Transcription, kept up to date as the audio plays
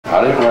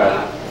I didn't write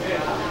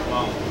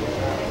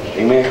it.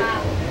 Amen.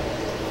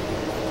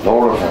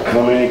 Lord, if I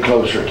come any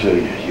closer to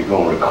you, you're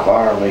going to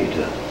require me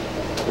to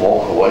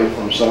walk away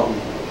from something.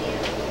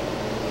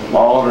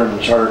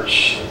 Modern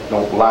church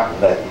don't like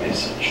that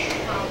message.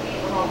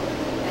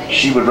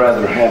 She would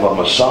rather have a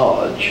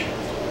massage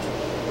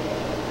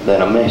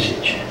than a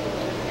message.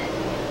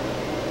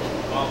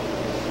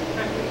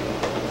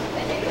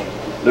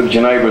 Look at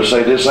your neighbor and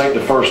say, this ain't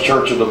the first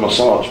church of the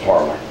massage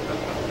parlor.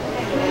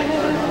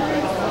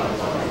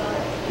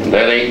 And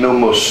that ain't no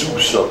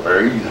masseuse up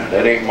there either.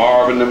 That ain't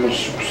Marvin the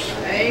masseuse.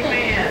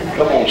 Amen.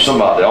 Come on,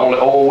 somebody. Only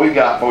all we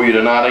got for you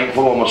tonight ain't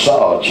full of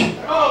massage.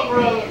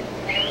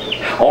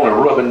 Only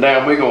rubbing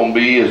down we're going to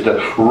be is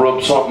to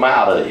rub something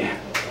out of you.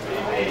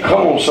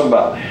 Come on,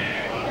 somebody.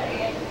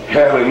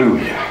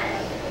 Hallelujah.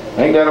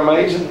 Ain't that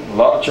amazing? A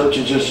lot of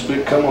churches just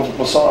become a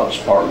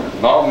massage parlor.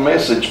 Not a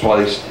message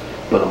place,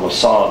 but a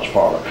massage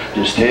parlor.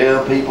 Just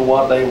tell people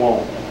what they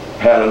want.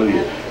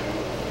 Hallelujah.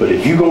 But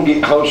if you're going to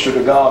get closer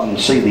to God and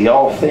see the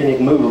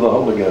authentic move of the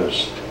Holy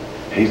Ghost,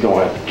 He's going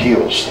to have to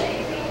kill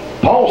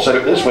stuff. Paul said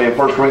it this way in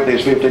 1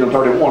 Corinthians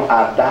 15:31,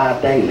 I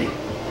die daily.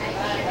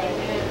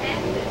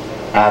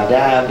 I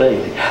die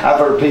daily. I've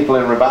heard people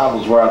in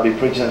revivals where I'd be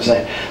preaching and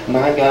say,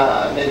 my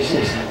God,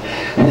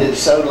 it's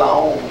so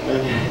long.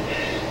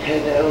 And, you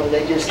know,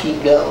 they just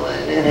keep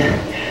going.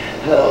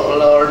 And, oh,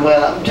 Lord,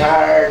 well, I'm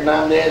tired and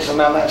I'm this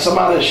and I'm that.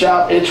 Somebody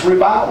shout, it's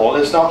revival.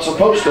 It's not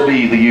supposed to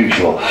be the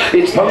usual.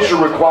 It's supposed to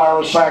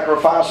require a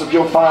sacrifice of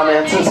your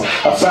finances,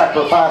 a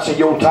sacrifice of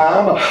your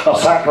time, a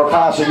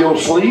sacrifice of your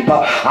sleep.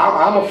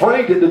 I'm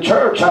afraid that the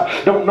church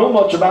don't know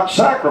much about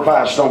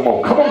sacrifice no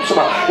more. Come on,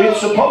 somebody. It's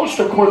supposed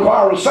to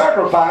require a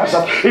sacrifice.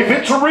 If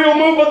it's a real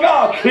move of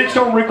God, it's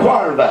going to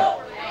require that.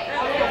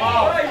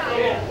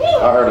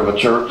 I heard of a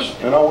church,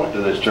 and I went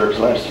to this church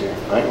last year.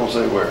 I ain't going to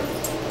say where.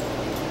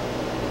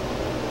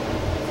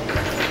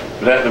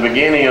 But at the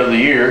beginning of the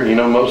year, you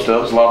know, most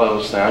of us, a lot of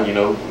us now, you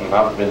know, and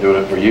I've been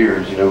doing it for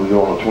years, you know, we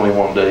go on a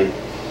 21-day,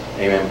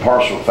 amen,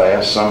 partial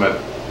fast. Some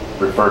have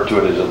referred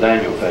to it as a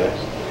Daniel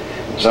fast.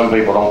 And some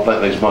people don't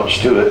think there's much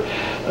to it.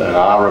 And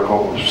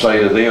I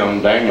say to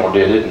them, Daniel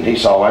did it, and he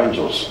saw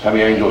angels. How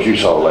many angels you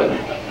saw lately?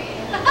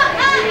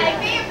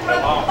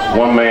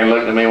 One man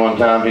looked at me one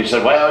time, he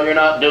said, well, you're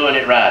not doing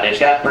it right. It's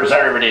got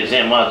preservatives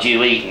in what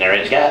you eating, or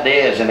it's got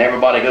this, and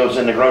everybody goes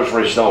in the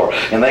grocery store,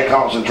 and they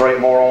concentrate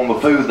more on the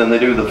food than they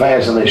do the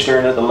fast, and they're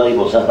staring at the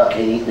labels. I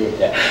can't eat this.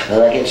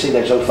 I can't see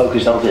they're so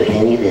focused on this. I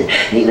can't eat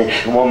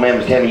this. And one man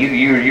was telling me,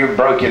 you're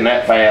broken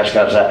that fast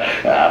because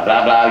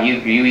blah, blah,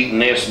 you eating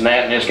this and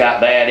that, and it's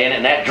got that in it,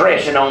 and that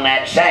dressing on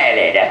that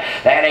salad,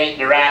 that ain't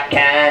the right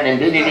kind, and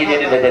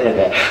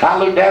I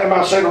looked at him,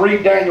 I said,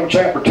 read Daniel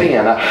chapter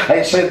 10.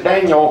 It said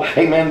Daniel,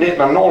 amen,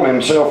 didn't anoint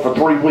himself for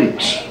 3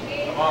 weeks.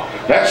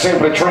 That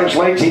simply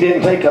translates he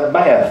didn't take a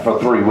bath for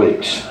 3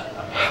 weeks.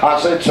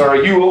 I said, sir,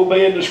 are you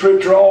obeying the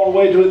scripture all the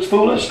way to its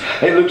fullest?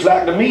 It looks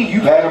like to me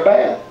you've had a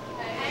bath.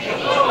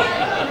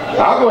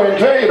 I'll go ahead and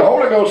tell you, the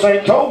Holy Ghost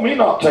ain't told me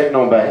not to take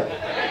no bath.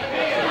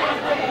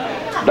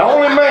 The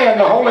only man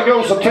the Holy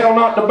Ghost will tell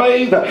not to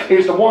bathe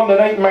is the one that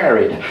ain't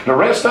married. The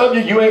rest of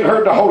you ain't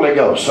heard the Holy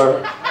Ghost,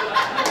 sir.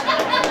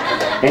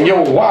 And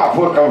your wife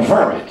will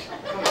confirm it.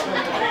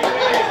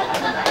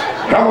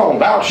 Come on,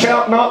 thou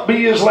shalt not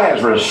be as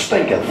Lazarus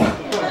stinketh.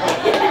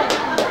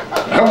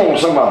 Come on,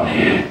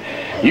 somebody.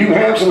 You can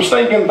have some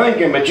stinking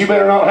thinking, but you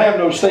better not have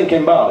no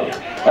stinking body.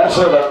 That's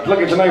how the, look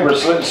at your neighbor and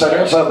say,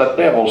 that's how the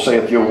devil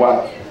saith your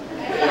wife.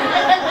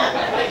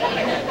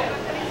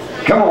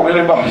 Come on,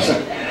 anybody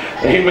say,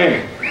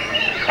 amen.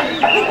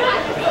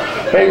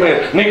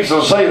 Amen. Needless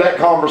to say, that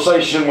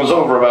conversation was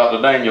over about the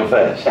Daniel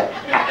fast.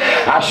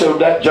 I showed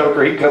that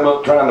joker, he come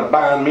up trying to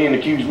bind me and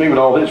accuse me with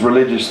all his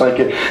religious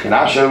thinking, and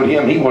I showed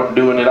him he wasn't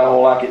doing it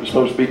all like it was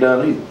supposed to be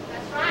done either.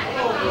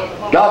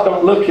 God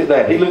don't look at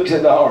that. He looks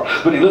at the heart,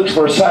 but He looks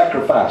for a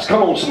sacrifice.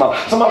 Come on, somebody.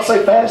 Somebody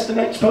say fasting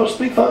ain't supposed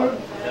to be fun.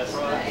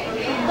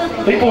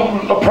 People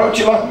approach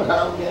you like,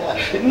 oh,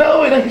 yeah.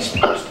 No, it ain't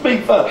supposed to be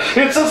fun.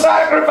 It's a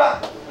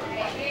sacrifice.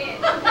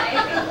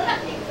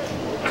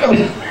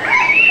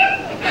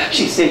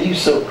 She said, you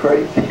so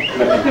crazy.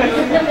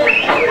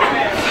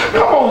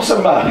 Come on,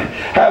 somebody.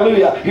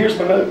 Hallelujah. Here's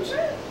my notes.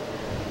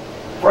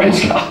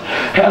 Praise God.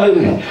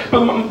 Hallelujah.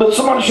 But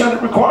somebody said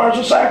it requires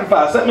a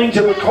sacrifice. That means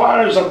it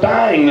requires a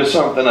dying to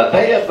something, a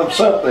death of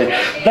something.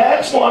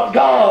 That's what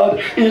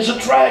God is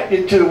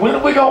attracted to. When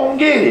are we going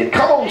to get it?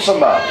 Come on,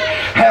 somebody.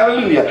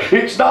 Hallelujah.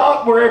 It's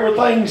not where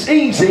everything's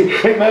easy,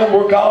 amen,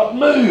 where God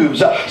moves.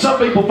 Some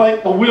people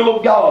think the will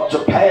of God's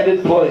a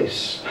padded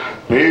place.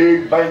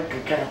 Big bank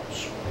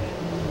accounts.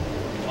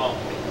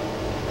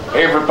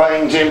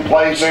 Everything's in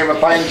place,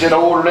 everything's in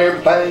order,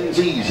 everything's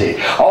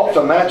easy.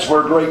 Often that's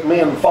where great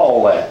men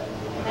fall at.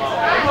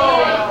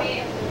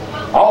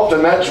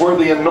 Often that's where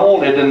the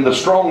anointed and the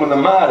strong and the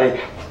mighty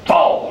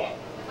fall.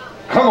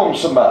 Come on,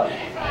 somebody.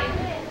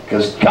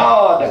 Because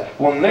God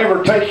will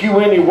never take you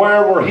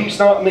anywhere where He's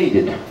not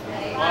needed.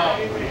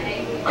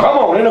 Come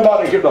on,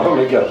 anybody hear the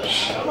Holy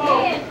Ghost?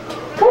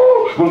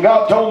 Woo. when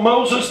God told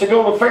Moses to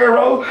go to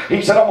Pharaoh,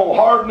 he said, I'm going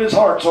to harden his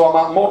heart so I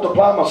might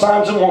multiply my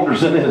signs and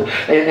wonders in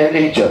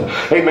Egypt.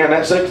 Amen.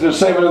 That's Exodus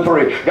 7 and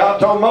 3. God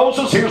told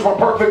Moses, here's my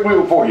perfect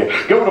will for you.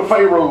 Go to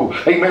Pharaoh,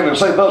 amen, and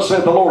say, thus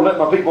saith the Lord, let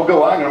my people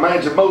go. I can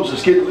imagine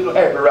Moses getting a little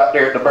happy right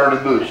there at the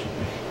burning bush.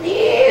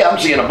 Yeah, I'm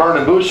seeing a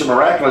burning bush, a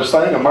miraculous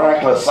thing, a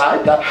miraculous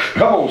sight.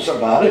 Come on,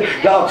 somebody.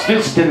 God's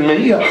visiting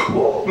me.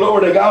 Oh,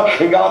 glory to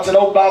God. And God said,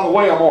 oh, by the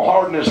way, I'm going to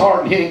harden his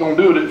heart, and he ain't going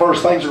to do it at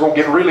first. Things are going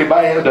to get really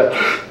bad.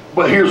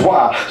 But here's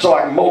why. So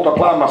I can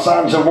multiply my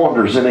signs and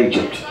wonders in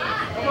Egypt.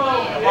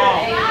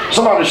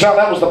 Somebody shout,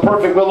 that was the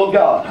perfect will of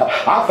God.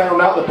 I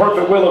found out the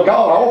perfect will of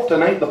God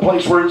often ain't the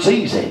place where it's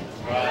easy.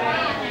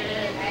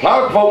 A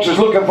lot of folks is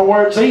looking for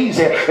where it's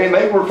easy, and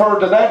they refer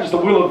to that as the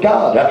will of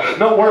God.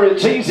 No, where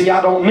it's easy,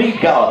 I don't need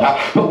God.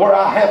 But where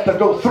I have to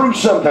go through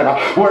something,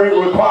 where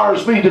it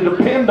requires me to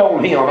depend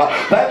on Him,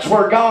 that's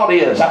where God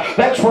is.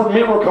 That's where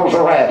miracles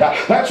are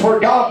at. That's where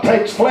God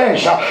takes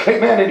flesh,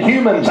 amen, and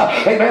humans,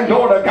 amen,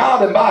 glory to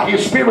God, and by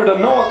His Spirit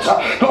anoints,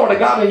 glory to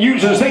God, and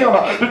uses them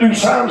to do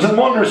signs and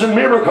wonders and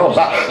miracles.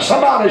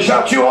 Somebody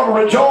shout, you ought to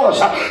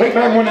rejoice,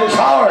 amen, when it's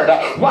hard.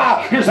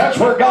 Why? Because that's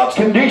where God's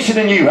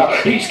conditioning you.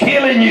 He's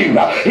killing you.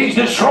 He's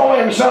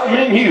destroying something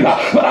in you.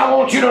 But I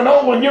want you to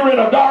know when you're in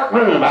a dark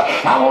room,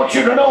 I want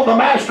you to know the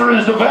Master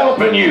is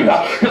developing you.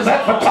 Because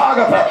that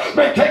photographer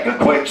may take a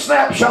quick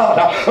snapshot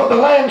of the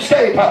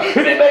landscape,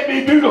 and it may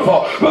be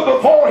beautiful. But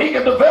before he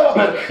can develop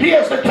it, he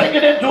has to take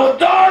it